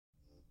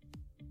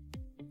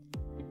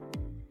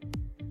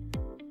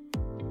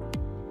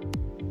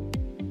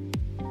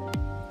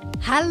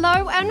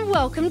Hello and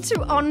welcome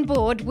to On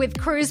Board with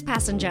Cruise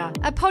Passenger,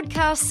 a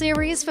podcast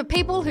series for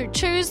people who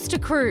choose to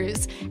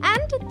cruise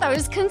and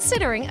those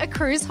considering a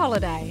cruise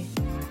holiday.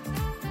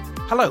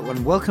 Hello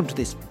and welcome to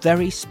this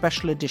very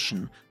special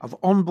edition of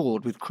On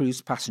Board with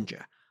Cruise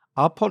Passenger,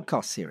 our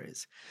podcast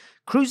series.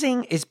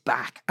 Cruising is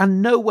back,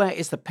 and nowhere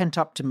is the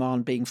pent-up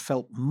demand being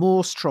felt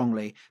more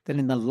strongly than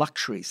in the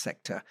luxury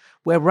sector,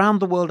 where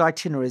round-the-world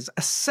itineraries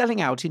are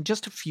selling out in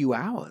just a few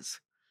hours.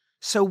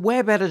 So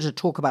where better to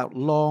talk about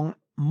long,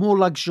 more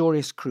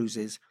luxurious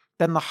cruises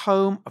than the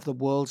home of the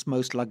world's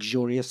most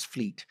luxurious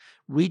fleet,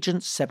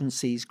 Regent Seven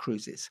Seas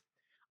Cruises.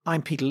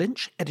 I'm Peter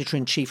Lynch,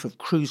 Editor-in-Chief of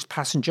Cruise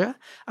Passenger,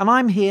 and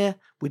I'm here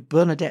with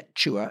Bernadette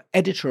Chua,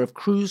 Editor of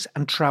Cruise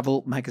and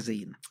Travel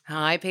magazine.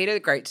 Hi, Peter.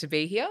 Great to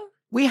be here.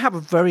 We have a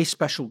very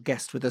special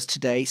guest with us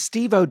today.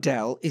 Steve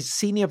Odell is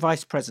Senior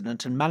Vice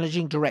President and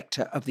Managing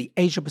Director of the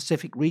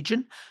Asia-Pacific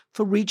region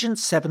for Regent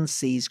Seven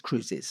Seas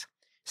Cruises.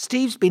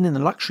 Steve's been in the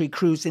luxury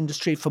cruise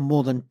industry for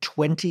more than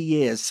 20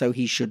 years, so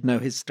he should know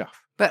his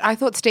stuff. But I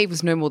thought Steve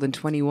was no more than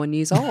 21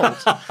 years old.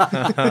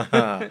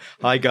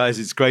 Hi, guys.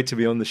 It's great to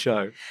be on the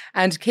show.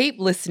 And keep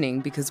listening,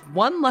 because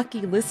one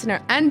lucky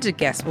listener and a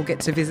guest will get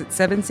to visit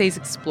Seven Seas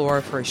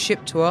Explorer for a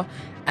ship tour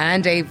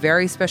and a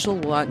very special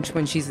lunch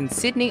when she's in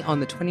Sydney on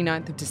the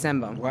 29th of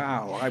December.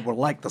 Wow, I will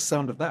like the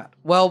sound of that.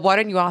 Well, why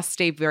don't you ask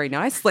Steve very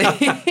nicely?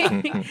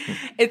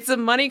 It's a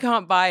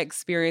money-can't-buy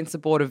experience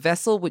aboard a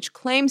vessel which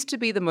claims to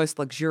be the most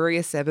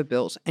luxurious ever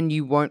built, and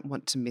you won't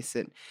want to miss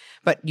it.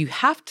 But you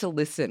have to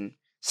listen.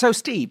 So,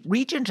 Steve,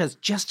 Regent has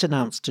just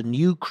announced a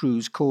new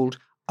cruise called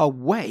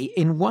Away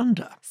in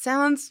Wonder.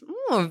 Sounds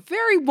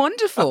very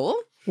wonderful.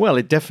 Well,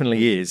 it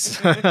definitely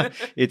is.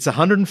 It's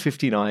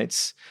 150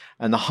 nights,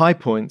 and the high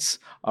points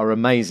are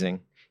amazing.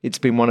 It's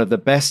been one of the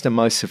best and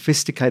most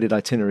sophisticated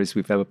itineraries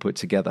we've ever put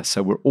together,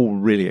 so we're all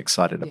really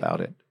excited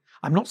about it.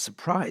 I'm not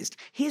surprised.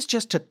 Here's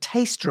just a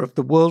taster of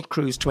the World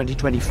Cruise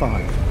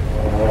 2025.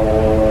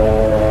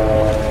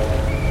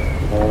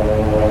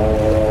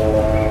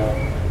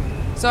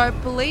 So I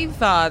believe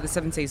the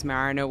Seven Seas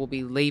Mariner will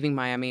be leaving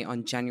Miami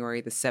on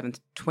January the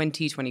 7th,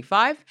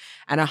 2025,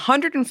 and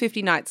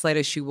 150 nights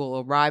later she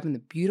will arrive in the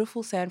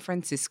beautiful San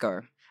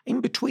Francisco.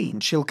 In between,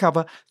 she'll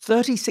cover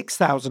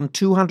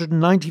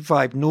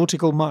 36,295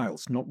 nautical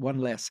miles, not one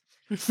less,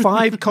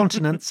 5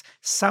 continents,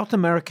 South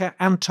America,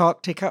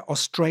 Antarctica,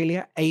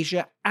 Australia,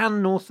 Asia,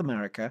 and North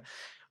America,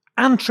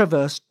 and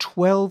traverse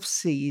 12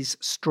 seas,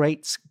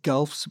 straits,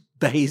 gulfs,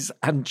 bays,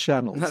 and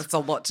channels. That's a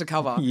lot to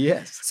cover.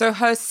 Yes. So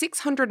her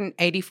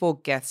 684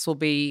 guests will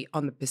be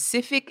on the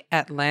Pacific,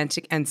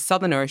 Atlantic, and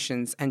Southern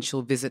Oceans, and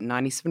she'll visit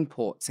 97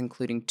 ports,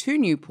 including 2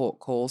 new port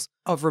calls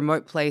of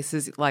remote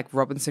places like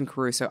Robinson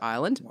Crusoe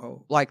Island,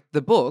 like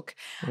the book,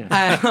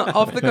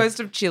 off the coast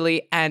of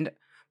Chile, and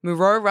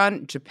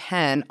Muroran,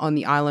 Japan, on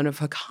the island of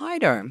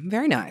Hokkaido.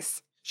 Very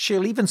nice.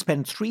 She'll even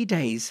spend 3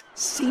 days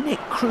scenic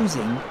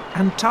cruising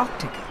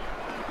Antarctica.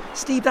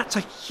 Steve, that's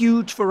a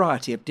huge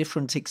variety of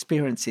different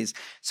experiences.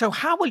 So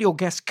how will your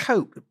guests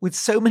cope with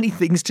so many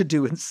things to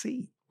do and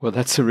see? Well,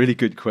 that's a really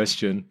good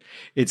question.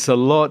 It's a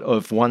lot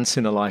of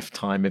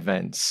once-in-a-lifetime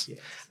events,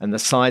 and the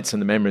sights and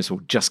the memories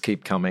will just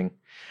keep coming.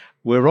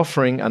 We're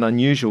offering an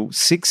unusual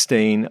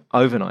 16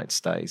 overnight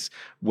stays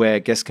where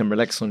guests can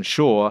relax on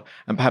shore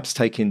and perhaps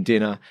take in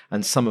dinner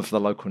and some of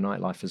the local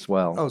nightlife as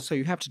well. Oh, so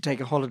you have to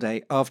take a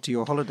holiday after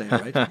your holiday,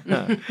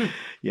 right?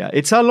 Yeah,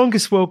 it's our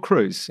longest world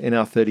cruise in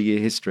our 30-year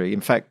history.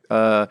 In fact,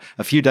 a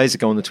few days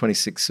ago on the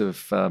 26th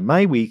of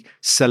May, we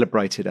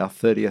celebrated our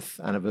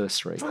 30th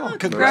anniversary. Oh,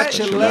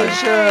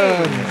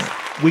 congratulations!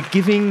 We're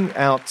giving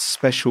out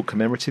special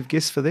commemorative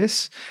gifts for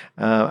this,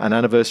 an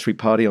anniversary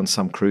party on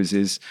some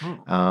cruises,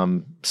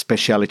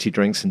 specialty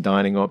drinks and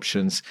dining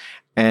options.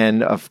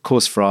 And of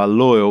course, for our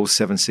loyal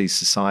Seven Seas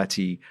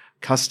Society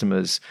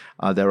customers,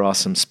 there are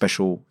some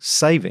special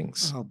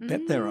savings. I'll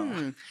bet there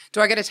are.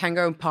 Do I get a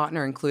tango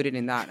partner included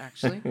in that,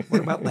 actually?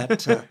 What about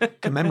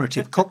that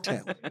commemorative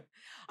cocktail?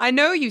 I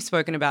know you've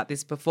spoken about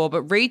this before,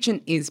 but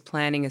Regent is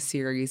planning a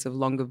series of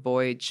longer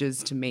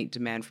voyages to meet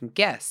demand from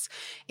guests,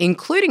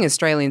 including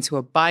Australians who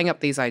are buying up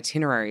these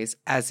itineraries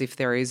as if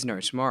there is no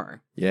tomorrow.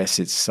 Yes,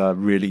 it's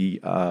really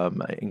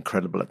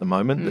incredible at the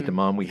moment, the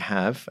demand we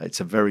have. It's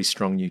a very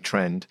strong new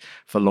trend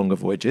for longer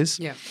voyages.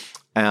 Yeah.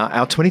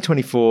 Our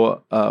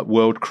 2024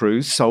 World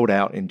Cruise sold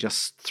out in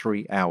just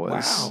 3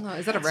 hours. Wow.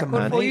 Is that a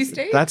record for you,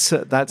 Steve? That's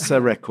a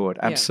record,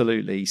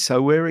 absolutely. Yeah.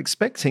 So we're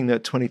expecting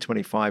that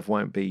 2025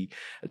 won't be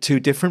too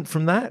different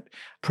from that.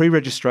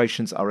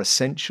 Pre-registrations are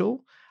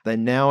essential. They're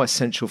now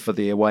essential for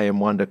the Away in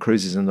Wonder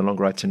cruises and the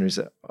longer itineraries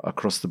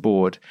across the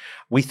board.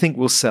 We think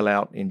we'll sell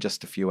out in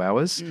just a few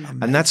hours.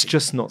 And that's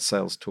just not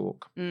sales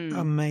talk.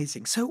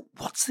 Amazing. So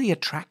what's the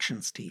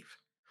attraction, Steve?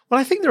 Well,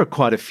 I think there are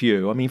quite a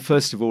few. I mean,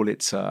 first of all,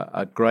 it's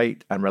a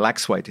great and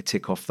relaxed way to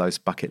tick off those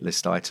bucket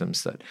list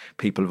items that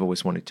people have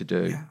always wanted to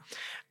do. Yeah.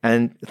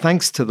 And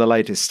thanks to the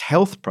latest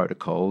health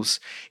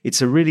protocols,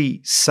 it's a really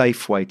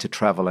safe way to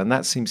travel. And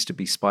that seems to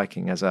be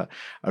spiking as a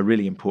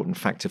really important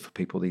factor for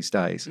people these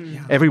days.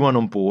 Yeah. Everyone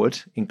on board,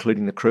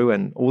 including the crew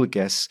and all the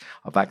guests,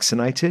 are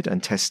vaccinated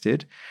and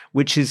tested,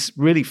 which is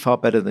really far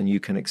better than you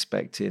can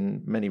expect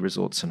in many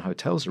resorts and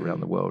hotels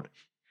around the world.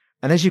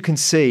 And as you can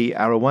see,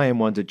 our Away in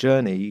Wonder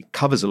journey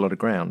covers a lot of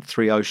ground.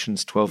 3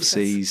 oceans, 12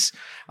 seas.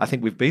 I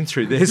think we've been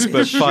through this,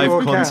 but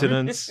 5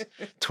 continents,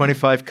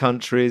 25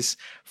 countries,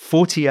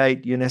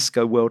 48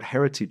 UNESCO World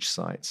Heritage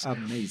Sites.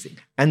 Amazing.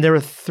 And there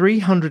are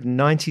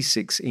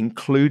 396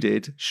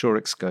 included shore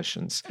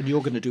excursions. And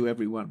you're going to do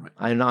every one, right?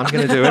 And I'm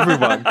going to do every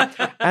one.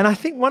 And I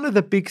think one of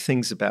the big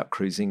things about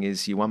cruising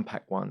is you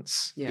unpack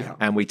once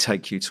and we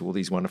take you to all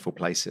these wonderful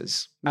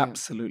places.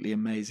 Absolutely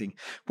amazing.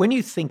 When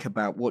you think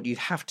about what you'd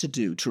have to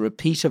do to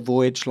repeat a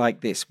voyage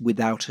like this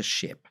without a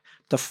ship,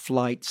 the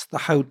flights, the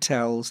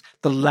hotels,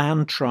 the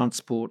land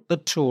transport, the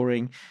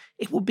touring,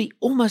 it would be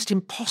almost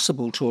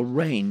impossible to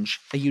arrange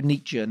a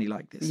unique journey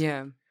like this.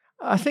 Yeah.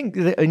 I think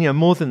that,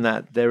 more than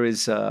that, there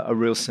is a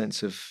real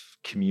sense of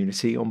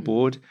community on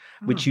board,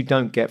 which you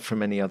don't get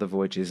from any other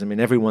voyages. I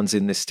mean, everyone's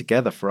in this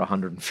together for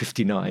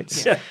 150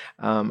 nights.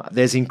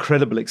 There's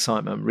incredible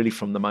excitement really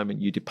from the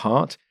moment you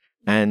depart.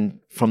 And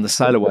from the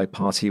sail away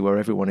party where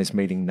everyone is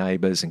meeting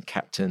neighbours and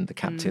the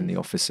captain, the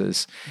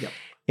officers. Yep.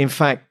 In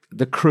fact,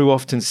 the crew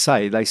often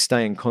say they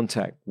stay in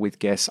contact with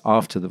guests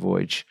after the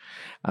voyage.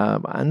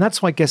 And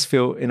that's why guests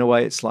feel, in a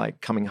way, it's like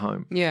coming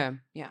home. Yeah.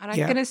 And I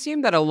can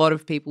assume that a lot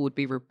of people would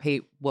be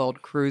repeat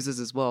world cruisers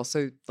as well.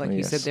 So like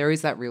you said, there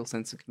is that real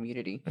sense of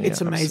community. It's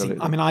amazing.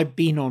 Absolutely. I mean, I've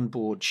been on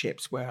board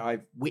ships where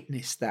I've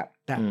witnessed that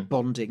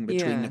bonding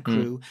between the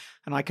crew.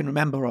 And I can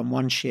remember on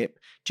one ship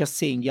just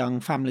seeing young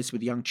families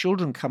with young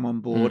children come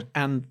on board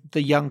and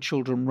the young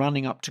children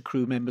running up to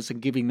crew members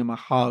and giving them a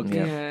hug.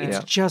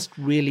 It's just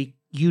really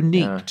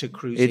unique to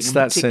cruising. It's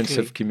that sense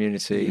of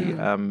community.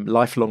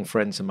 Lifelong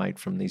friends are made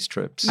from these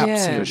trips,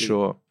 for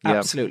sure.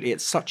 Absolutely.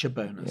 It's such a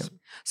bonus.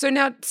 So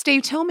now,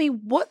 Steve, tell me,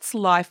 what's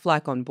life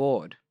like on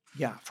board?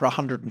 Yeah, for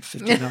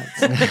 150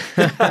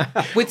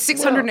 nights. With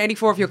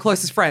 684 of your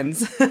closest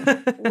friends.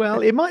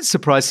 Well, it might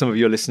surprise some of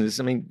your listeners.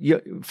 I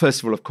mean,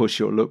 first of all, of course,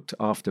 you're looked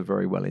after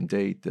very well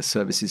indeed. The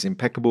service is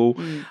impeccable.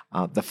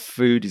 The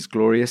food is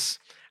glorious.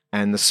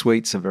 And the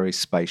suites are very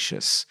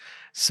spacious.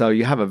 So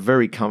you have a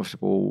very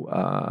comfortable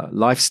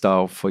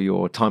lifestyle for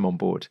your time on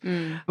board.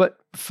 But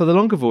for the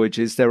longer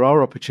voyages, there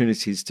are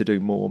opportunities to do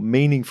more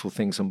meaningful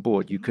things on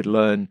board. You could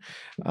learn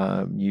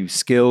new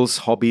skills,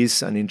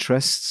 hobbies, and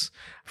interests.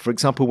 For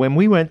example, when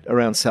we went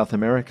around South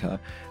America,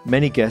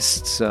 many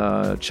guests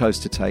chose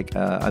to take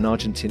an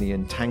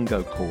Argentinian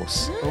tango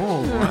course.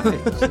 Oh,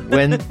 right.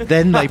 When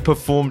then they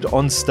performed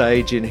on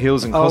stage in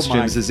heels and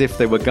costumes as if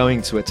they were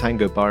going to a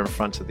tango bar in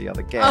front of the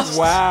other guests.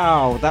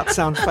 Wow, that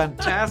sounds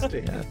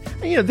fantastic.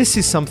 And, this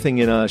is something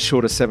in a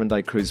shorter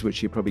 7-day cruise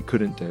which you probably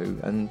couldn't do.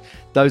 And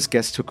those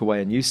guests took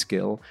away a new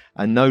skill,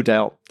 and no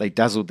doubt they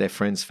dazzled their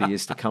friends for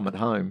years to come at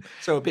home.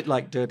 So a bit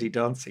like Dirty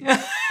Dancing.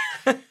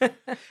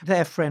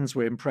 Their friends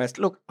were impressed.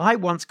 Look, I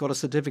once got a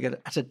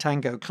certificate at a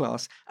tango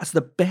class as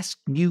the best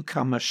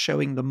newcomer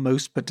showing the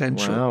most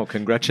potential. Wow,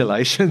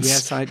 congratulations.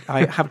 Yes,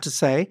 I have to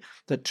say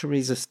that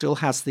Teresa still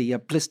has the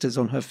blisters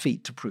on her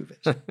feet to prove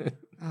it.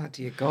 Oh,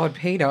 dear God,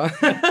 Peter.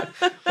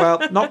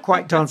 Well, not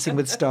quite Dancing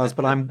with Stars,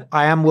 but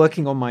I am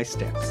working on my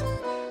steps.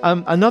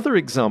 Another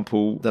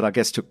example that I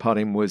guess took part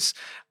in was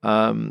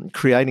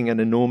creating an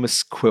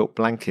enormous quilt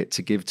blanket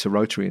to give to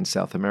Rotary in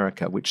South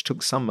America, which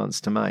took some months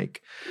to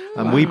make.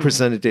 And we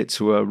presented it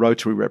to a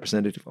Rotary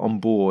representative on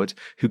board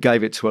who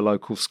gave it to a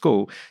local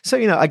school. So,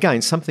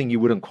 again, something you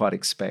wouldn't quite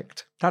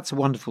expect. That's a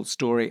wonderful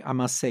story. I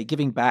must say,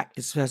 giving back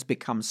has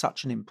become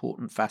such an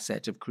important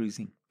facet of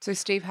cruising. So,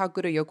 Steve, how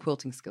good are your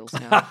quilting skills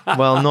now?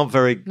 Well, I'm not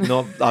very good,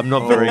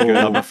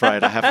 I'm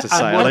afraid, I have to say.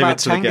 I'll leave it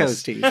to tango, the guests.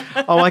 Steve?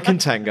 Oh, I can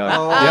tango.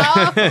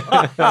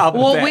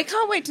 Well, we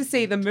can't wait to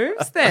see the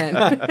moves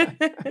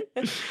then.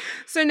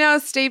 So now,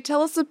 Steve,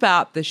 tell us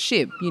about the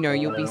ship.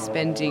 You'll be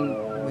spending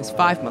almost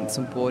 5 months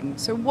on board.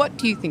 So what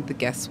do you think the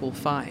guests will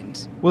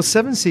find? Well,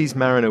 Seven Seas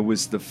Mariner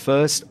was the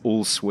first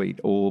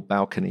all-suite,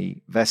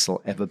 all-balcony vessel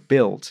ever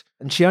built.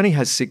 And she only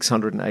has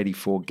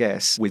 684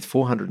 guests with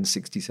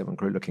 467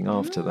 crew looking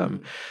after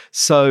them.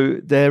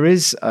 So there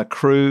is a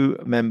crew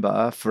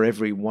member for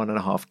every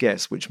 1.5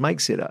 guests, which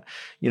makes it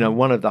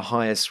one of the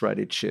highest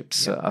rated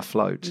ships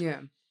afloat.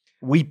 Yeah.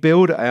 We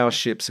build our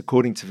ships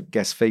according to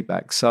guest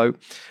feedback. So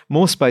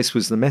more space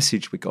was the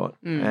message we got.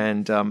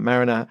 And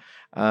Mariner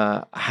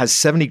has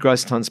 70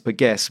 gross tons per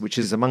guest, which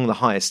is among the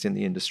highest in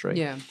the industry.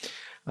 Yeah.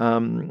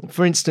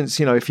 For instance,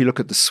 if you look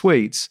at the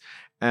suites,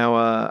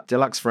 our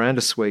deluxe veranda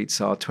suites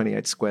are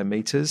 28 square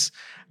meters,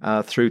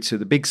 through to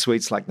the big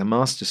suites like the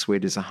master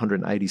suite is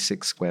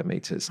 186 square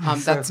meters.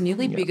 That's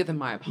nearly bigger than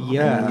my apartment.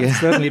 Yeah,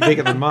 certainly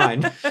bigger than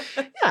mine.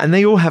 And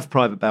they all have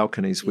private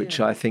balconies, which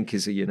I think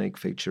is a unique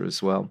feature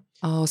as well.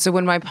 Oh, so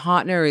when my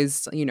partner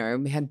is,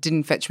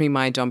 didn't fetch me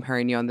my Dom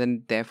Perignon,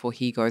 then therefore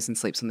he goes and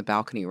sleeps on the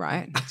balcony,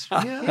 right?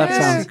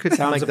 You could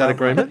make that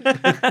agreement.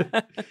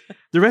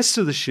 The rest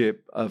of the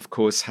ship, of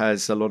course,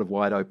 has a lot of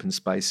wide open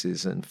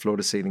spaces and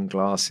floor-to-ceiling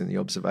glass in the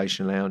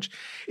observation lounge.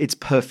 It's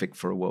perfect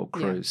for a world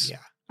cruise. Yeah.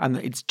 And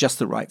it's just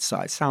the right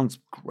size. Sounds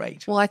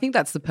great. Well, I think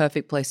that's the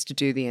perfect place to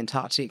do the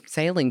Antarctic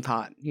sailing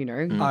part,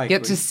 I Get agree.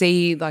 to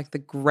see like the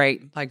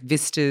great like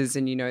vistas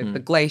and, the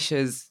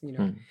glaciers,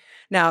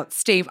 Now,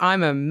 Steve,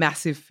 I'm a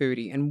massive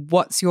foodie. And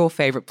what's your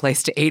favorite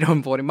place to eat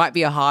on board? It might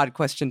be a hard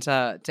question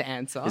to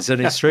answer. It's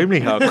an extremely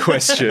hard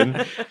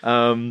question.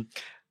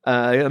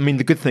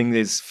 The good thing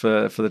is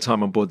for the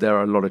time on board, there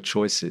are a lot of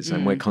choices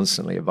and we're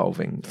constantly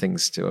evolving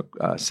things to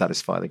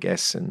satisfy the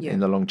guests in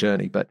the long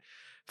journey. But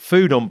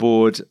food on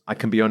board, I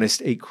can be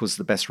honest, equals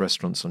the best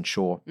restaurants on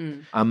shore.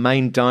 Our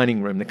main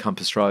dining room, the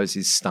Compass Rose,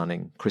 is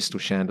stunning. Crystal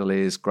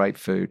chandeliers, great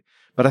food.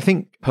 But I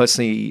think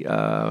personally,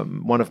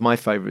 one of my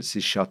favorites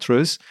is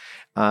Chartreuse.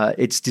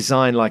 It's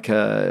designed like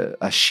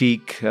a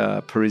chic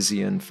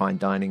Parisian fine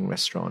dining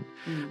restaurant.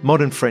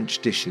 Modern French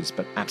dishes,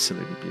 but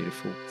absolutely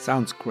beautiful.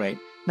 Sounds great.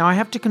 Now, I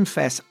have to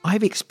confess,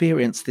 I've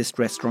experienced this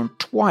restaurant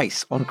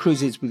twice on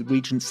cruises with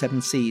Regent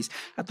Seven Seas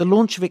at the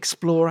launch of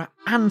Explorer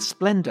and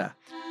Splendor,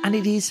 and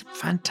it is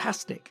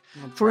fantastic.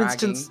 For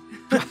instance,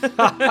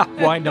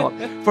 why not?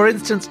 For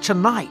instance,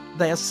 tonight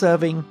they are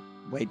serving,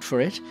 wait for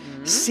it,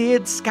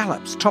 seared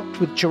scallops topped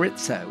with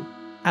chorizo,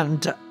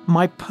 and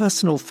my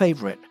personal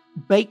favourite,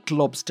 baked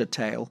lobster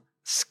tail,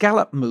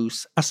 scallop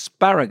mousse,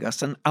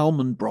 asparagus, and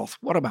almond broth.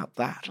 What about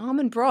that?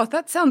 Almond broth,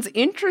 that sounds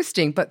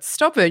interesting, but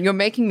stop it, you're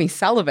making me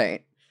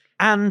salivate.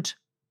 And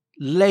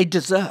les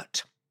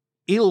desserts,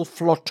 Île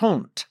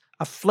Flottante,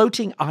 a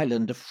floating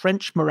island of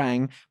French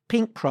meringue,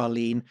 pink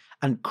praline,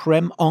 and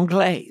crème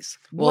anglaise.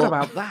 What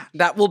about that?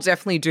 That will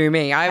definitely do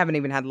me. I haven't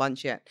even had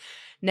lunch yet.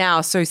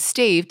 Now, so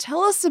Steve,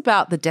 tell us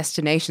about the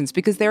destinations,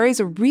 because there is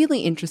a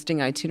really interesting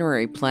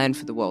itinerary planned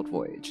for the world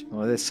voyage.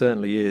 Well, there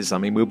certainly is.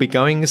 We'll be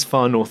going as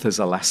far north as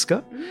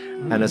Alaska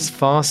and as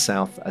far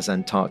south as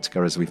Antarctica,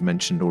 as we've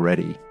mentioned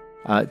already.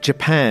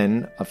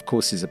 Japan, of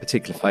course, is a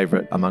particular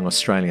favourite among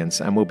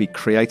Australians, and we'll be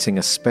creating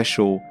a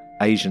special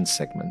Asian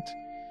segment.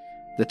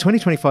 The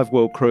 2025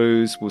 World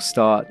Cruise will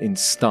start in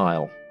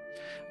style.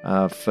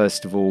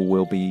 First of all,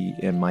 we'll be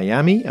in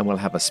Miami, and we'll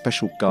have a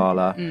special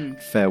gala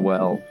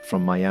farewell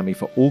from Miami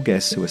for all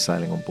guests who are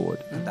sailing on board.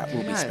 And that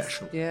will be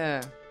special.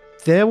 Yeah.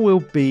 There will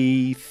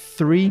be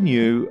 3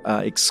 new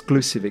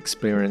exclusive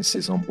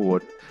experiences on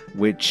board,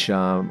 which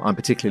I'm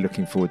particularly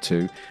looking forward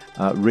to.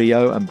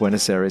 Rio and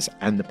Buenos Aires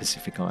and the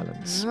Pacific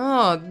Islands.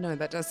 Oh, no,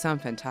 that does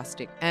sound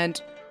fantastic. And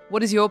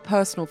what is your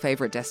personal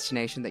favourite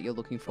destination that you're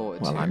looking forward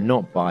to? Well, I'm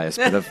not biased,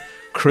 but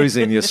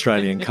cruising the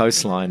Australian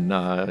coastline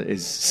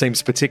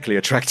seems particularly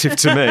attractive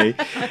to me.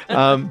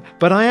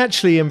 But I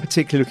actually am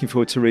particularly looking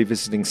forward to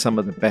revisiting some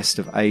of the best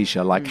of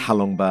Asia, like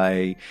Halong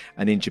Bay,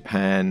 and in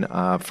Japan,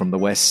 from the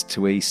west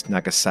to east,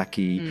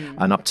 Nagasaki,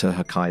 and up to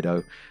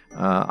Hokkaido.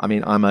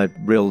 I'm a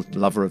real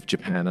lover of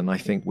Japan, and I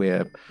think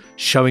we're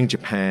showing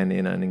Japan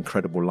in an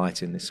incredible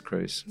light in this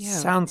cruise. Yeah.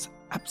 Sounds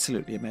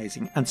absolutely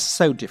amazing and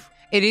so different.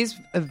 It is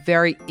a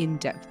very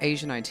in-depth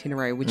Asian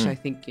itinerary, which I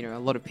think, a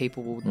lot of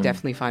people will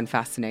definitely find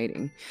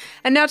fascinating.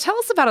 And now tell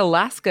us about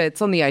Alaska. It's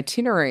on the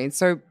itinerary.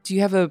 So do you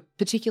have a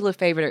particular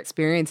favourite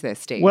experience there,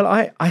 Steve? Well,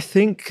 I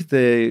think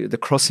the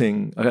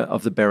crossing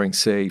of the Bering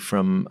Sea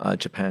from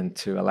Japan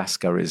to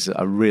Alaska is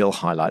a real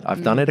highlight.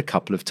 I've done it a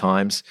couple of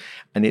times,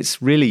 and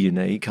it's really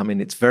unique.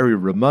 It's very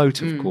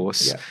remote, of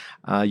course.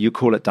 Yeah. You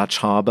call it Dutch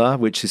Harbour,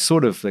 which is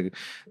sort of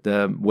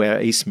the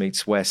where east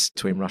meets west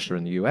between Russia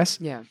and the US.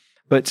 Yeah.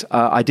 But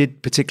I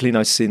did particularly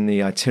notice in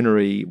the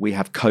itinerary we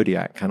have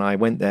Kodiak, and I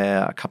went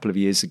there a couple of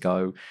years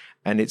ago,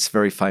 and it's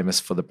very famous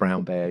for the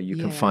brown bear. You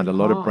can find a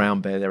lot of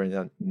brown bear there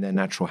in their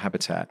natural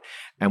habitat,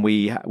 and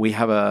we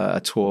have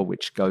a tour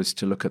which goes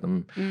to look at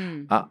them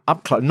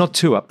up close, not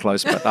too up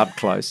close, but up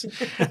close.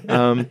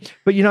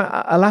 But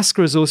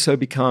Alaska has also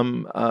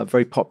become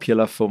very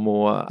popular for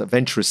more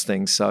adventurous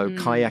things. So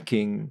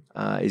kayaking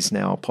is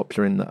now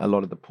popular in a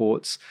lot of the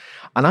ports.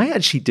 And I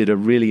actually did a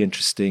really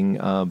interesting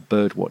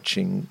bird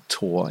watching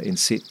tour in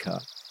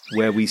Sitka,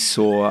 where we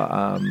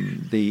saw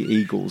the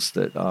eagles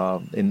that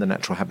are in the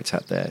natural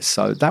habitat there.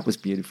 So that was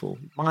beautiful.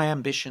 My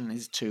ambition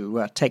is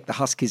to take the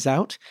huskies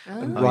out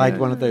and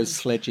ride one of those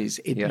sledges.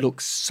 It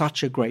looks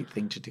such a great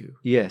thing to do.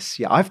 Yes,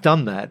 I've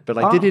done that, but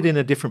I did it in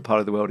a different part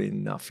of the world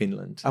in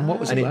Finland. And what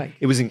was it like?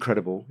 It was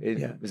incredible.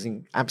 It was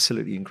an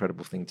absolutely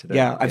incredible thing to do.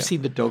 Yeah, I've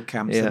seen the dog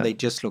camps and they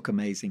just look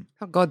amazing.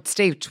 Oh, God,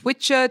 Steve,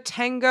 Twitcher,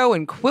 tango,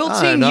 and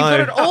quilting. You've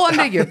got it all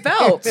under your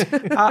belt.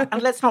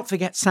 And let's not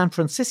forget San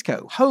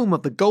Francisco, home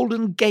of the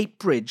Golden Gate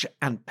Bridge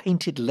and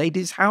painted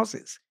ladies'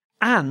 houses.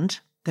 And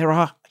there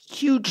are a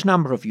huge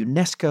number of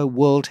UNESCO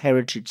World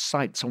Heritage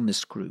sites on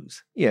this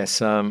cruise. Yes,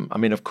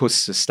 of course,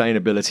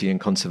 sustainability and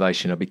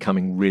conservation are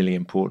becoming really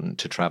important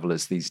to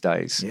travellers these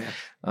days.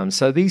 Yeah.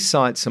 So these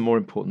sites are more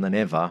important than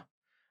ever.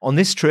 On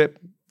this trip,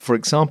 For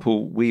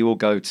example, we will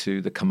go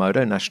to the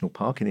Komodo National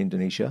Park in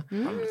Indonesia,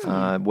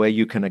 where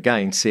you can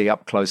again see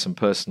up close and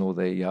personal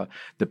the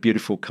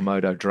beautiful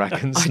Komodo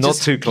dragons. Not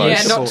too close.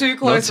 Yeah, not too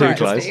close. Not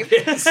too close.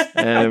 Yes.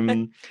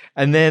 And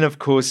then, of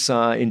course,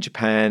 in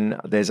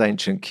Japan, there's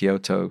ancient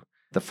Kyoto,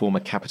 the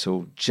former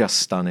capital, just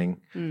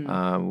stunning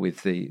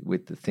with the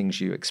things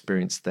you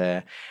experienced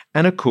there.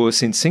 And of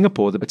course, in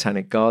Singapore, the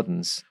Botanic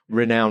Gardens,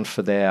 renowned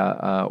for their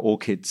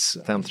orchids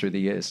down through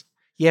the years.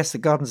 Yes, the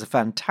gardens are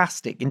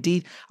fantastic.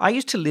 Indeed, I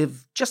used to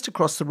live just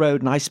across the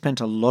road and I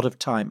spent a lot of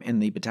time in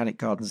the Botanic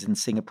Gardens in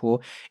Singapore.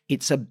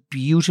 It's a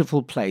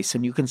beautiful place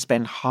and you can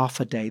spend half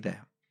a day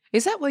there.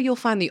 Is that where you'll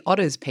find the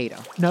otters, Peter?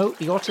 No,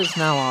 the otters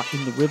now are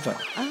in the river.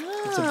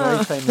 It's a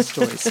very famous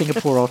story.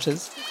 Singapore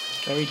otters,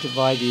 very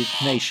divided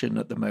nation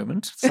at the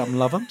moment. Some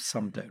love them,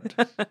 some don't.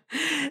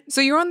 So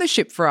you're on the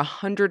ship for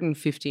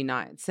 150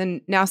 nights.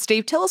 And now,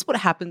 Steve, tell us what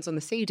happens on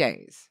the sea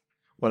days.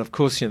 Well, of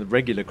course, the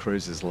regular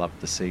cruisers love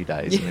the sea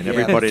days. I mean,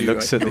 everybody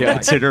looks at the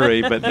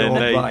itinerary, but then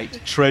they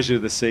treasure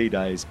the sea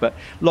days. But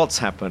lots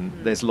happen.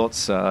 There's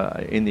lots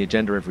in the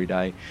agenda every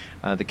day.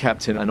 The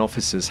captain and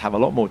officers have a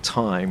lot more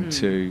time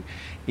to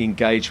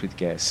engage with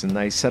guests, and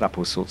they set up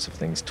all sorts of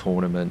things,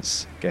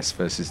 tournaments, guests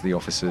versus the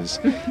officers.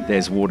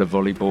 There's water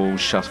volleyball,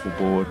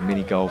 shuffleboard,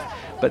 mini golf.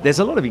 But there's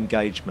a lot of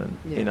engagement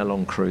in a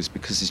long cruise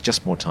because there's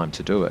just more time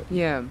to do it.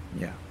 Yeah.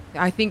 Yeah.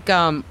 I think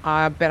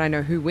I bet I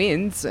know who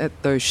wins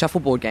at those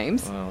shuffleboard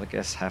games. Well, I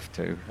guess have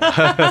to.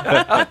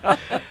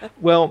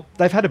 Well,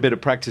 they've had a bit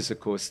of practice, of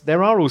course.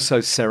 There are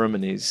also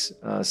ceremonies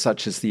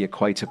such as the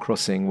equator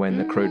crossing when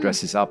the crew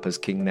dresses up as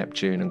King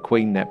Neptune and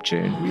Queen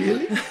Neptune.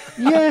 Really?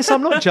 Yes,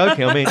 I'm not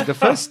joking. I mean, the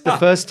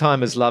first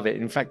timers love it.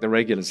 In fact, the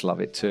regulars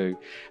love it too.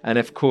 And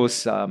of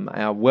course,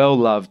 our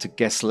well-loved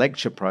guest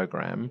lecture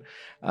program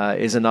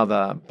is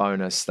another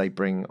bonus. They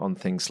bring on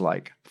things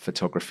like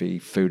photography,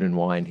 food and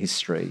wine,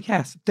 history.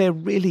 Yes, they're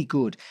really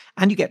good.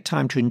 And you get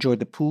time to enjoy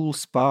the pool,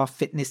 spa,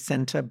 fitness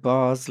centre,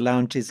 bars,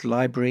 lounges,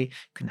 library.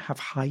 You can have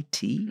high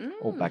tea.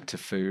 Or back to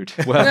food.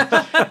 Well,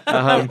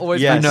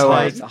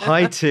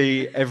 high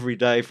tea every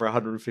day for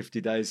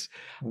 150 days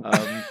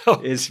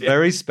is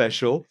very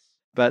special.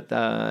 But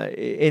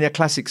in a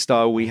classic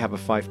style, we have a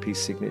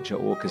 5-piece signature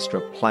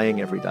orchestra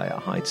playing every day at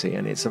high tea,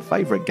 and it's a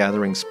favourite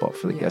gathering spot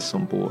for the guests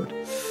on board.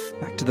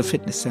 Back to the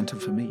fitness centre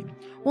for me.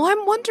 Well,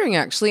 I'm wondering,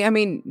 actually, I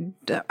mean,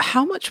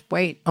 how much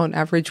weight on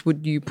average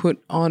would you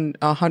put on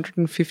a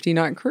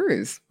 150-night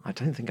cruise? I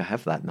don't think I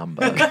have that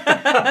number.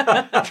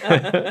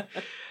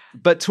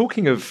 But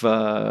talking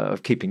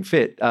of keeping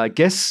fit,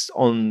 guests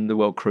on the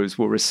World Cruise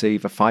will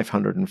receive a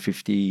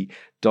 $550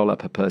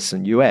 per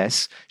person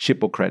US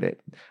shipboard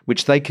credit,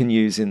 which they can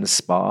use in the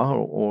spa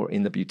or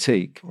in the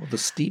boutique. Or the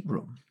steam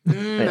room.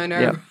 I know.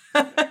 Yeah.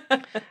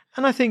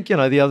 And I think,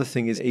 the other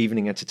thing is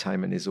evening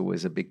entertainment is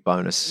always a big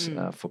bonus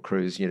for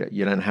cruise.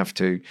 You don't have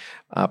to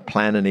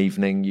plan an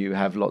evening. You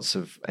have lots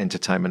of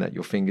entertainment at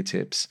your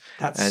fingertips.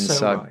 That's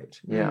so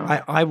right.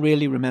 Yeah. I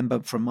really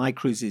remember from my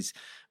cruises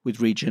with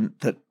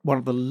Regent that one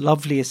of the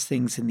loveliest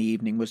things in the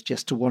evening was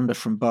just to wander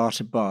from bar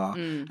to bar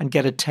and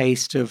get a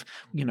taste of,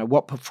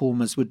 what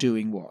performers were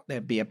doing what.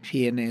 There'd be a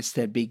pianist,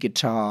 there'd be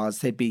guitars,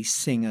 there'd be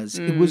singers.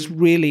 It was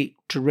really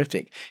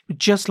terrific.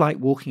 Just like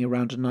walking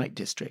around a night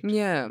district.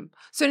 Yeah.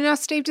 So now,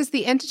 Steve, does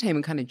the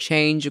entertainment kind of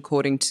change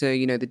according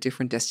to, the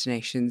different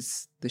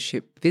destinations the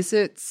ship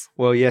visits?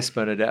 Well, yes,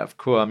 Bernadette, of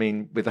course. I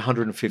mean, with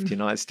 150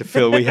 nights to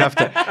fill, we have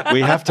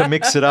to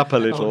mix it up a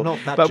little. Oh, not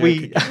that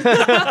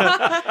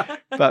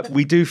But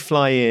we do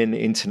fly in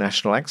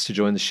international acts to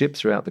join the ship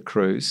throughout the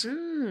cruise.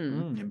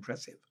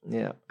 Impressive.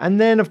 Yeah. And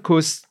then, of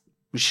course,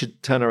 we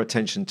should turn our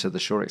attention to the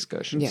shore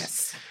excursions.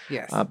 Yes.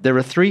 There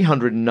are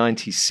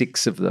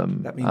 396 of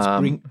them. That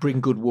means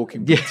bring good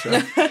walking boots.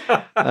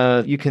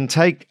 Right? You can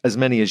take as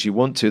many as you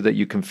want to that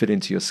you can fit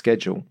into your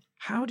schedule.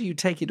 How do you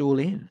take it all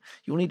in?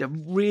 You'll need a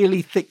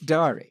really thick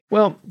diary.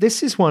 Well,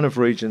 this is one of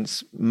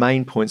Regent's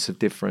main points of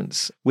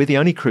difference. We're the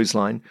only cruise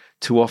line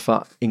to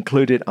offer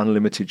included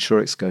unlimited shore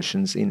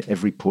excursions in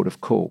every port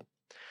of call.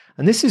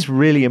 And this is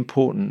really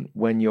important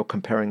when you're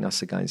comparing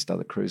us against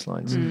other cruise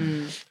lines.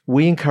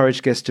 We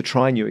encourage guests to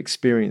try new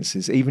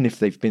experiences, even if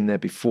they've been there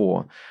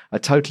before. A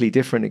totally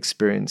different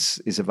experience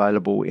is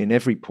available in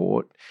every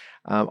port.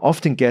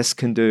 Often guests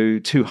can do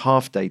 2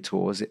 half-day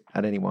tours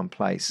at any one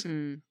place.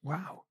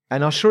 Wow.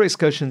 And our shore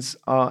excursions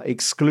are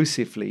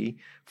exclusively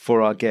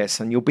for our guests,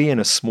 and you'll be in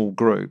a small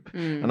group.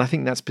 And I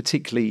think that's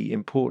particularly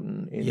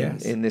important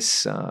in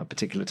this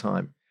particular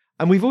time.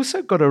 And we've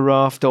also got a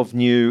raft of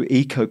new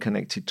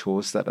eco-connected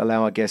tours that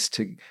allow our guests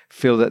to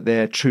feel that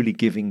they're truly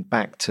giving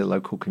back to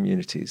local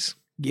communities.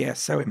 Yes,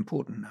 so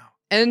important now.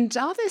 And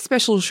are there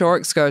special shore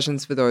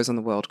excursions for those on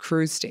the World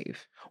Cruise,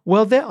 Steve?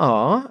 Well, there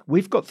are.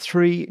 We've got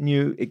 3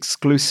 new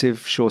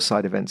exclusive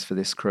shoreside events for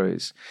this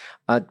cruise.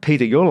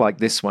 Peter, you'll like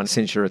this one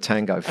since you're a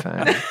tango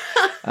fan.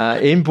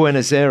 In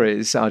Buenos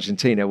Aires,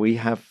 Argentina, we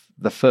have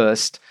the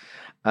first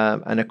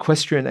an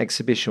equestrian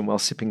exhibition while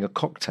sipping a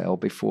cocktail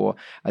before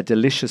a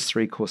delicious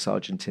 3-course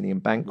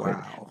Argentinian banquet.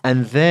 Wow.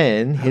 And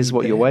then, here's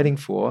what you're waiting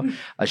for,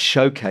 a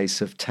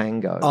showcase of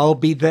tango. I'll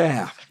be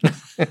there.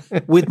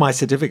 with my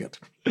certificate.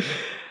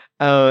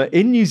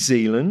 In New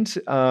Zealand,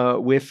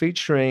 we're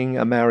featuring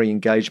a Maori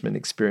engagement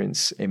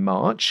experience in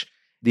March.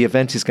 The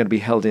event is going to be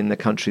held in the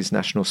country's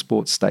national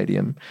sports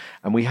stadium,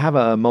 and we have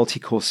a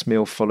multi-course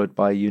meal followed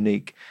by a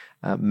unique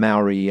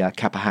Maori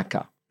kapa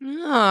haka.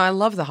 Oh, I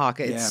love the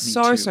haka. Yeah, It's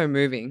me too. so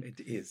moving. It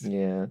is.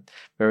 Yeah,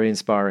 very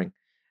inspiring.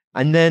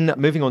 And then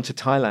moving on to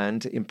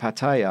Thailand, in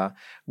Pattaya,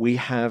 we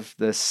have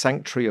the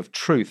Sanctuary of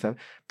Truth, a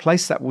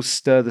place that will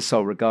stir the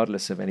soul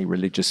regardless of any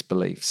religious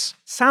beliefs.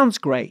 Sounds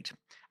great.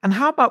 And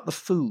how about the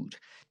food?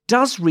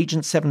 Does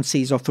Regent Seven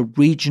Seas offer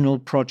regional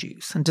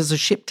produce? And does a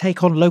ship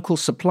take on local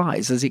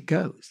supplies as it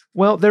goes?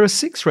 Well, there are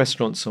 6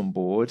 restaurants on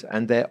board,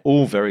 and they're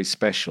all very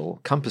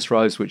special. Compass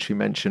Rose, which we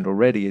mentioned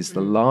already, is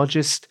the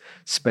largest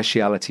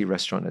specialty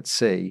restaurant at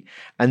sea.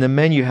 And the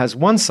menu has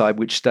one side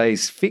which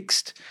stays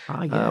fixed,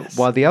 Yes.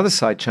 while the other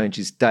side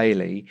changes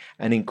daily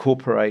and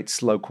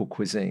incorporates local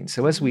cuisine.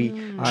 So as we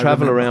I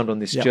travel remember. around on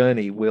this Yep.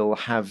 journey, we'll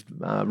have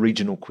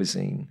regional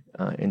cuisine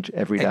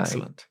every day.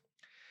 Excellent.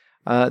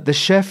 The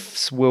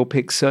chefs will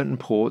pick certain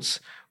ports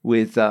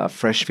with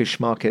fresh fish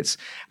markets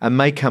and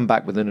may come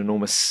back with an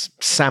enormous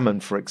salmon,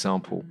 for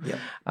example.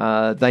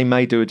 Yeah. They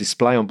may do a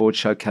display on board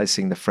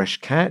showcasing the fresh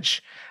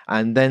catch,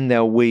 and then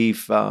they'll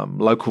weave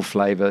local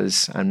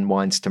flavours and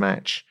wines to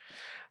match.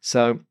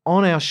 So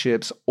on our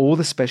ships, all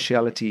the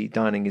specialty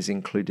dining is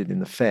included in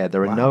the fare.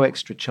 There are no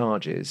extra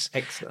charges.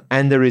 Excellent.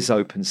 And there is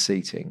open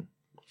seating.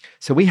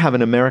 So we have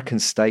an American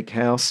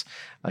steakhouse,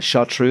 a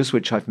chartreuse,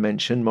 which I've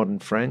mentioned, modern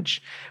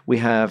French. We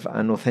have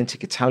an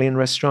authentic Italian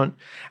restaurant.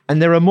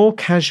 And there are more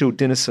casual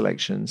dinner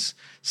selections,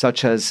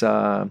 such as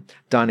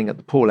dining at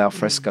the pool, al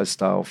fresco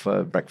style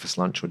for breakfast,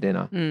 lunch, or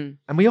dinner.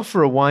 And we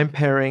offer a wine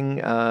pairing,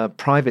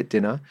 private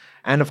dinner,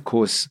 and of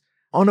course,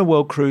 on a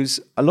world cruise,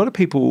 a lot of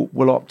people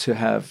will opt to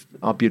have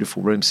our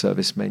beautiful room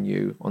service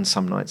menu on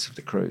some nights of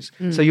the cruise.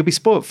 So you'll be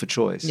spoilt for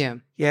choice. Yeah.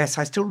 Yes,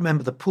 I still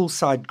remember the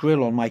poolside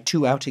grill on my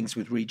 2 outings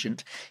with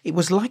Regent. It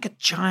was like a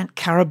giant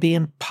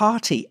Caribbean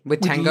party.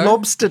 With tango?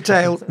 lobster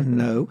tails.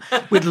 No,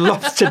 with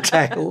lobster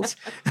tails.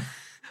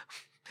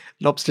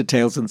 Lobster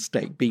tails and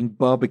steak being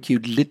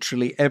barbecued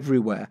literally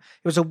everywhere.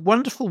 It was a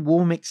wonderful,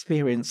 warm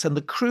experience, and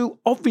the crew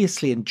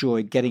obviously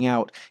enjoyed getting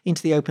out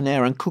into the open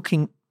air and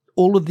cooking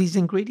all of these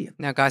ingredients.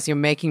 Now, guys, you're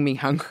making me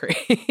hungry.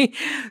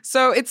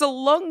 So it's a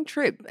long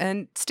trip.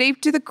 And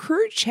Steve, do the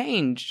crew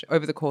change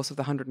over the course of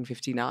the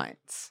 150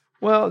 nights?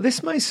 Well,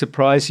 this may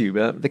surprise you,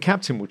 but the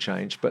captain will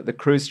change, but the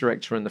cruise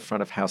director and the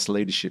front of house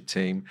leadership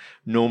team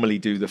normally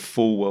do the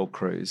full world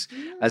cruise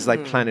as they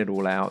plan it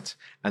all out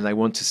and they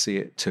want to see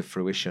it to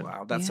fruition.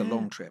 Wow, that's a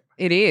long trip.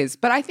 It is.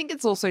 But I think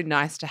it's also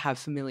nice to have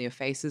familiar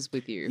faces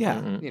with you.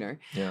 Yeah. You know.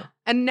 Yeah.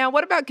 And now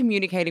what about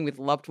communicating with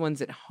loved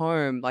ones at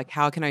home? Like,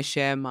 how can I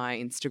share my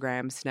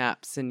Instagram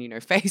snaps and,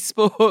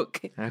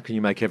 Facebook? How can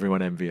you make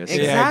everyone envious?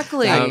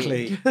 Exactly.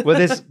 Exactly.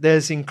 Well,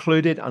 there's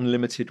included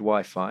unlimited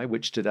Wi-Fi,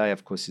 which today,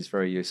 of course, is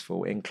very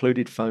useful,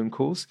 included phone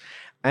calls,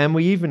 and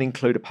we even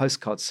include a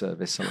postcard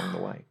service along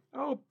the way.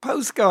 Oh,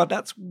 postcard,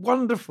 that's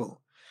wonderful.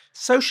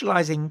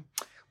 Socializing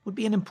would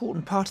be an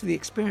important part of the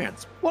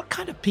experience. What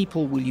kind of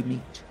people will you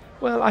meet?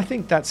 Well, I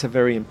think that's a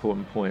very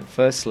important point.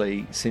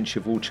 Firstly, since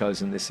you've all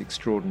chosen this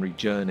extraordinary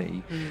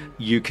journey,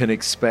 you can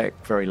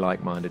expect very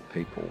like-minded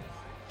people.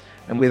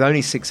 And with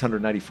only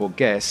 684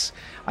 guests,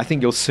 I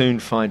think you'll soon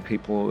find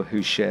people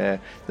who share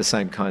the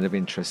same kind of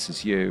interests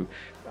as you.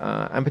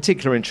 And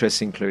particular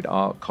interests include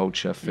art,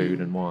 culture, food,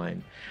 and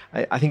wine.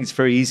 I think it's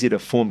very easy to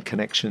form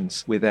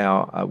connections with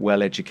our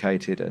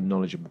well-educated and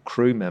knowledgeable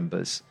crew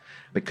members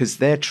because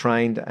they're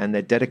trained and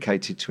they're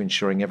dedicated to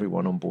ensuring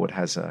everyone on board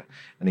has an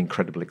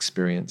incredible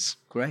experience.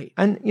 Great.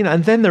 And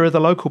and then there are the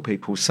local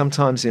people,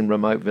 sometimes in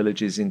remote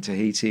villages in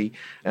Tahiti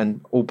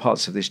and all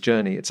parts of this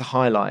journey. It's a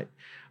highlight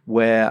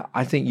where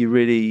I think you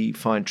really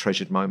find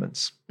treasured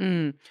moments.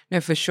 No,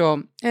 for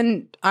sure.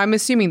 And I'm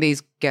assuming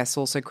these guests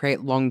also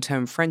create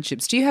long-term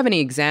friendships. Do you have any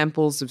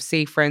examples of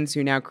sea friends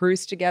who now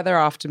cruise together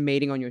after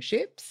meeting on your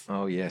ships?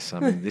 Oh, yes. I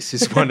mean, this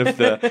is one of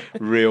the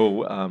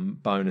real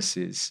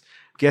bonuses.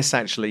 Guests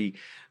actually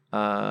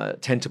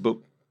tend to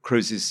book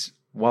cruises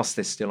whilst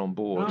they're still on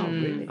board. Oh,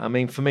 really? I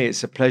mean, for me,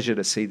 it's a pleasure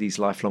to see these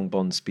lifelong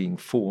bonds being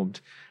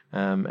formed.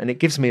 And it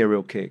gives me a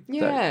real kick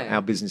Yeah. that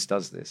our business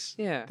does this.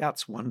 Yeah.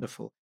 That's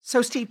wonderful.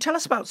 So, Steve, tell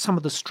us about some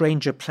of the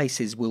stranger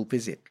places we'll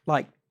visit,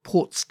 like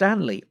Port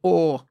Stanley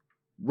or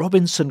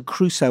Robinson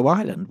Crusoe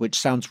Island, which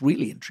sounds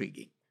really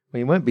intriguing. Well,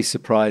 you won't be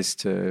surprised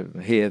to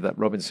hear that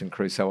Robinson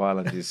Crusoe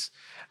Island is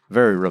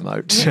very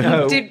remote.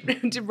 No.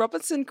 Did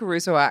Robinson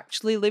Crusoe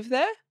actually live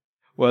there?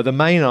 Well, the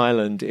main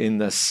island in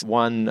this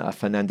Juan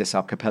Fernandez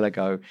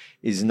archipelago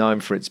is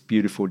known for its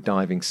beautiful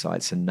diving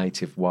sites and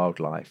native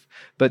wildlife.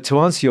 But to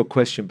answer your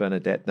question,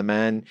 Bernadette, the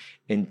man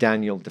in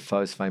Daniel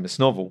Defoe's famous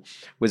novel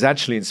was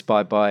actually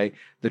inspired by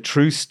the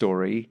true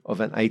story of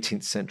an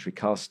 18th century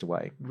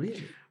castaway.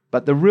 Really?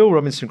 But the real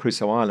Robinson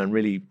Crusoe Island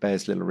really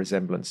bears little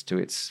resemblance to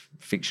its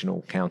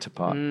fictional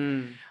counterpart.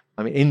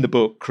 I mean, in the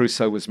book,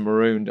 Crusoe was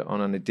marooned on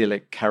an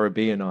idyllic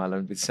Caribbean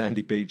island with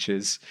sandy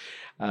beaches.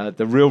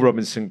 The real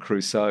Robinson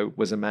Crusoe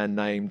was a man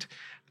named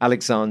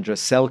Alexander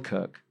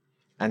Selkirk,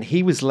 And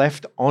he was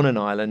left on an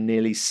island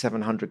nearly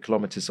 700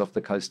 kilometers off the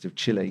coast of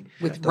Chile.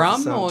 With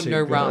rum or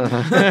no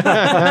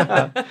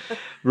rum?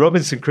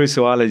 Robinson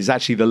Crusoe Island is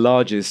actually the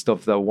largest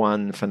of the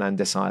Juan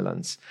Fernandez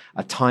Islands,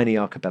 a tiny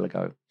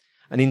archipelago.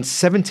 And in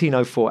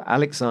 1704,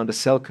 Alexander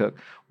Selkirk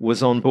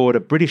was on board a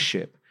British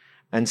ship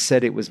and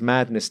said it was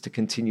madness to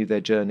continue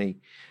their journey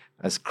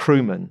as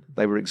crewmen.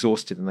 They were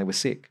exhausted and they were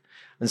sick.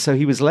 And so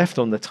he was left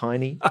on the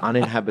tiny,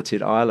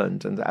 uninhabited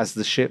island, and as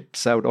the ship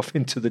sailed off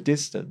into the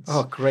distance.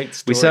 Oh, great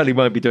story. We certainly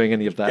won't be doing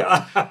any of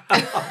that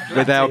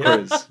with our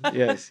cruise.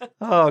 Yes.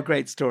 Oh,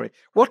 great story.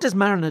 What does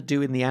Mariner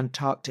do in the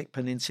Antarctic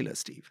Peninsula,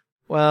 Steve?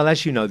 Well,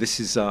 as you know, this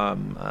is a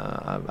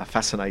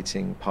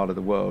fascinating part of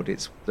the world.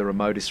 It's the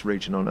remotest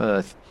region on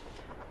Earth.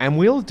 And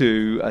we'll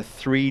do a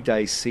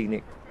 3-day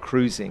scenic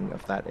cruising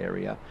of that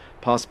area,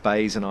 past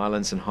bays and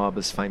islands and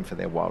harbours famed for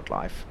their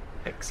wildlife.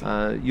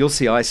 Excellent. You'll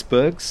see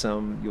icebergs,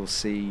 you'll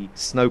see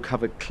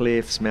snow-covered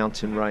cliffs,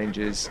 mountain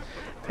ranges,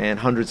 and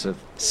hundreds of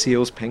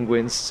seals,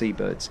 penguins,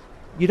 seabirds.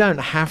 You don't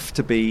have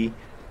to be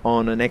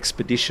on an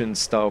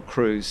expedition-style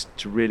cruise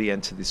to really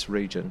enter this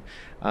region.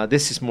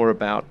 This is more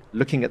about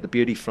looking at the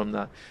beauty from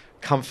the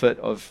comfort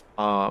of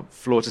our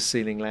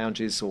floor-to-ceiling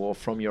lounges or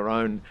from your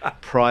own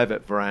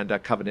private veranda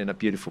covered in a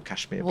beautiful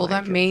cashmere Well,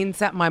 blanket. that means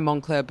that my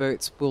Moncler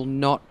boots will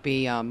not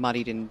be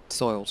muddied and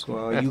soiled.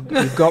 Well, you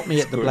got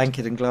me at the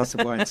blanket and glass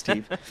of wine,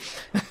 Steve.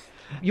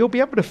 You'll be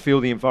able to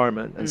feel the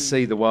environment and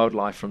see the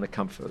wildlife from the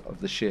comfort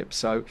of the ship.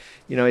 So,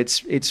 you know,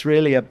 it's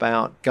really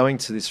about going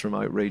to this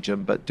remote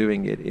region, but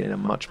doing it in a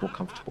much more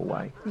comfortable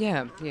way.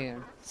 Yeah.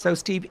 So,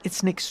 Steve,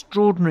 it's an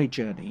extraordinary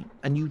journey,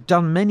 and you've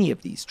done many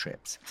of these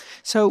trips.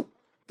 So,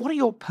 what are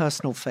your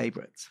personal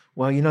favourites?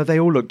 Well, you know, they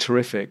all look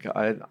terrific.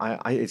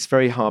 It's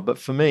very hard. But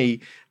for me,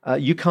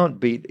 you can't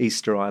beat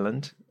Easter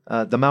Island.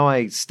 The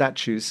Moai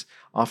statues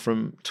are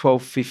from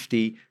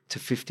 1250 to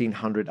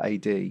 1500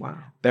 AD. Wow.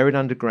 Buried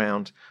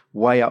underground,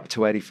 way up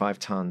to 85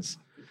 tons.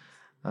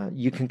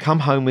 You can come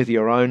home with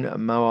your own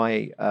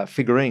Moai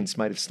figurines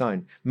made of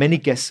stone. Many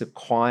guests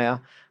acquire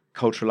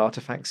cultural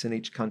artifacts in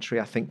each country.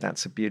 I think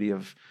that's the beauty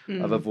of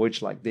a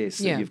voyage like this.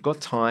 Yeah. You've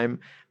got time,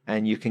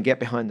 and you can get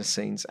behind the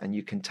scenes, and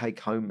you can take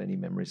home many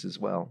memories as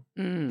well.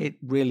 It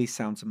really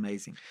sounds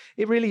amazing.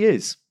 It really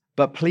is.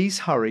 But please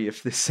hurry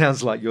if this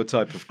sounds like your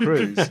type of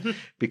cruise,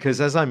 because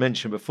as I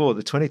mentioned before,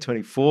 the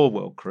 2024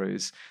 World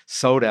Cruise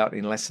sold out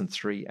in less than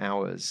 3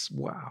 hours.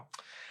 Wow.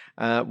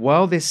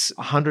 While this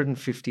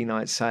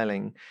 150-night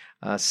sailing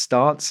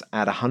starts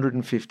at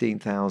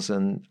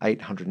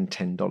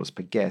 $115,810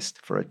 per guest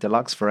for a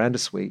deluxe veranda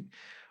suite,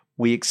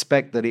 we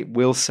expect that it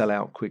will sell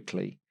out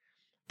quickly.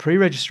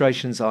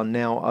 Pre-registrations are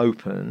now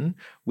open,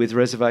 with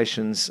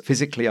reservations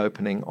physically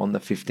opening on the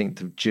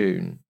 15th of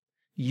June.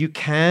 You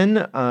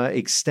can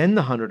extend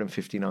the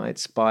 150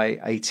 nights by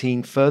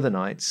 18 further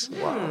nights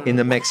in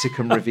the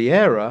Mexican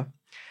Riviera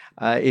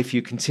if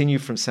you continue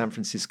from San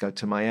Francisco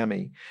to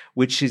Miami,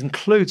 which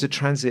includes a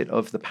transit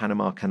of the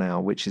Panama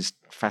Canal, which is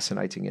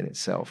fascinating in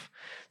itself.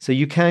 So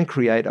you can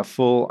create a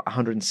full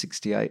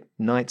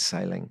 168-night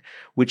sailing,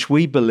 which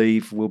we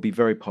believe will be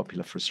very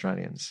popular for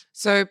Australians.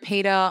 So,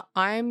 Peter,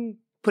 I'm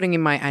putting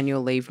in my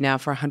annual leave now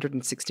for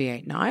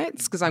 168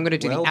 nights because I'm going to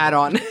do the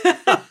add-on.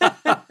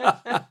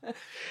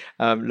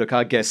 Look,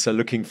 our guests are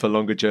looking for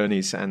longer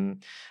journeys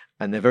and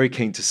they're very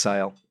keen to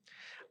sail.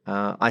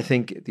 I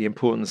think the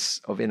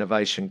importance of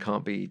innovation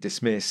can't be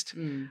dismissed.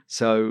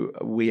 So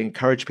we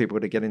encourage people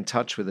to get in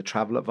touch with a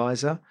travel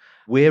advisor.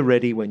 We're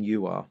ready when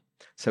you are.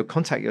 So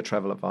contact your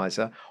travel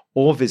advisor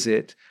or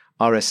visit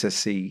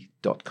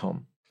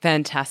rssc.com.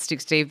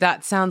 Fantastic, Steve.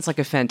 That sounds like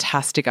a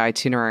fantastic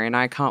itinerary and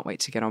I can't wait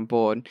to get on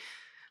board.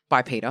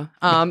 Bye, Peter.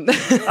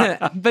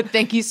 But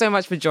thank you so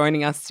much for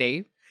joining us,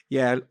 Steve.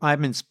 Yeah,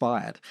 I'm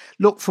inspired.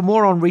 Look for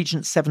more on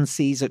Regent Seven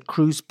Seas at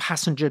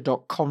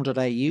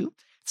cruisepassenger.com.au.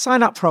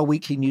 Sign up for our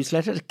weekly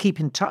newsletter to keep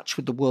in touch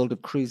with the world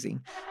of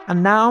cruising.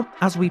 And now,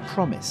 as we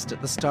promised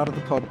at the start of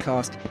the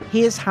podcast,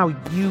 here's how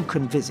you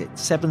can visit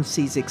Seven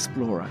Seas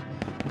Explorer,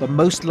 the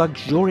most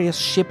luxurious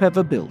ship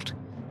ever built,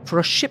 for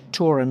a ship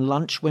tour and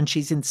lunch when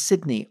she's in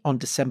Sydney on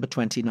December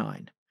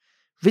 29.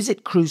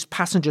 Visit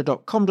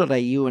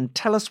cruisepassenger.com.au and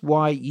tell us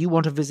why you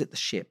want to visit the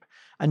ship,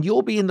 and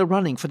you'll be in the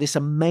running for this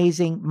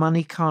amazing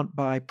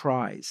money-can't-buy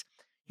prize.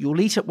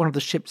 You'll eat at one of the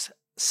ship's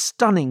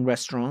stunning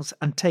restaurants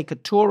and take a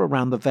tour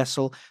around the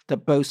vessel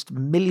that boasts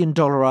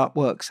million-dollar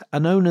artworks,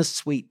 an owner's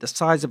suite the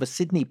size of a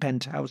Sydney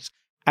penthouse,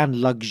 and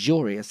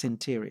luxurious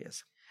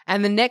interiors.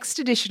 And the next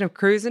edition of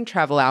Cruise and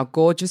Travel, our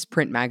gorgeous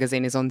print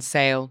magazine, is on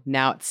sale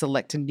now at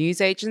selected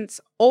newsagents,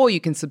 or you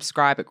can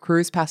subscribe at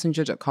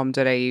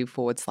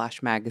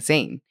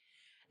cruisepassenger.com.au/magazine.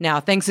 Now,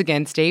 thanks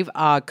again, Steve.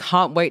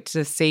 Can't wait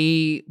to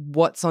see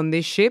what's on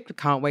this ship.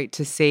 Can't wait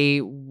to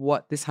see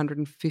what this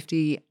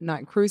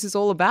 150-night cruise is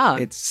all about.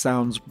 It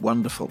sounds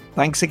wonderful.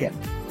 Thanks again.